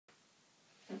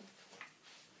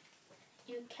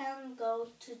You can go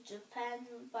to Japan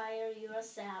by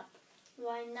yourself.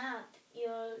 Why not?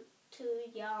 You're too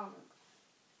young.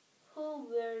 Who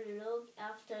will look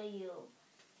after you?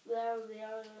 Where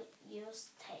will you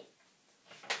stay?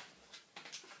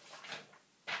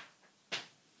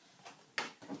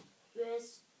 We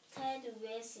stayed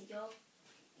with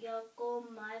Yoko,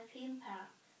 my pimper.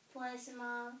 Please,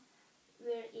 Mom,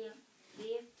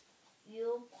 if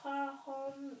you call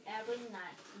home every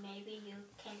night, maybe you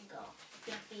can go.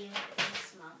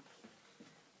 Yes, Mom.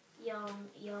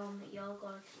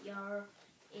 Yogurt, your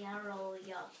arrow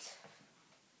yacht.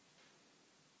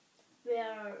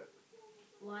 Where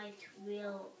White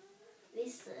will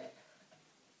whisper.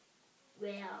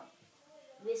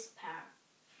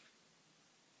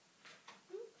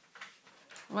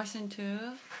 Lesson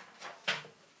 2.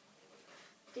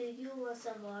 Do you want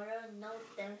some water? No,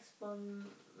 thanks for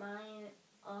mine.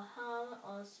 A ham,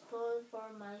 a spoon for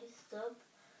my soup.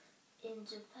 In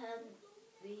Japan,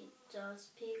 we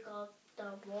just pick up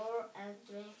the bowl and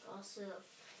drink a soup.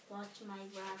 Watch my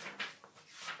brother.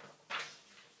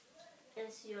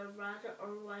 Is your brother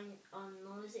always a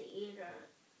noisy eater?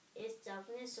 It's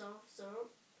Japanese of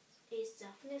soup. It's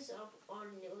Japanese of all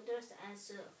noodles and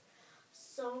soup.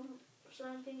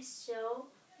 Something so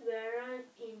we're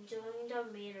enjoying the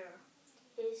meal.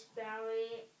 It's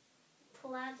very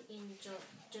polite in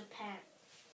Japan.